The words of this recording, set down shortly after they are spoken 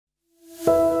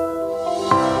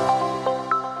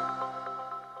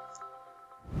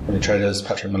Morning traders,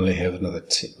 Patrick Munnelly here with another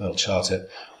Tickmill Chart Hit. I'm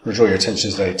going to draw your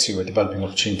attention today to a developing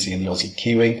opportunity in the Aussie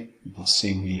Kiwi. You can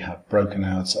see we have broken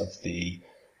out of the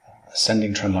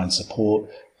ascending trendline support.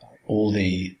 All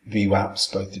the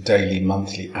VWAPs, both the daily,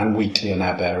 monthly and weekly, are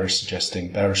now bearish,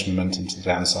 suggesting bearish momentum to the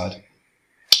downside.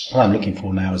 What I'm looking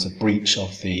for now is a breach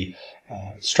of the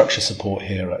structure support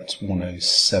here at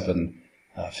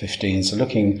 107.15. So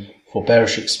looking for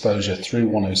bearish exposure through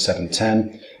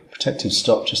 107.10. Protective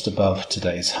stop just above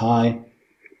today's high,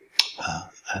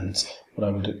 and what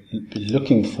I would be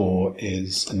looking for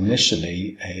is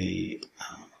initially a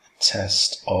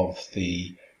test of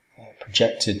the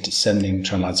projected descending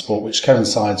trendline support, which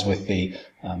coincides with the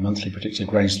monthly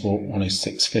predicted range support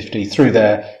 106.50. Through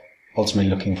there, ultimately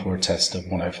looking for a test of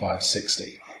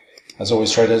 105.60. As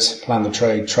always, traders, plan the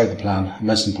trade the plan, and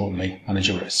most importantly, manage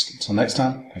your risk. Until next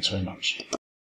time, thanks very much.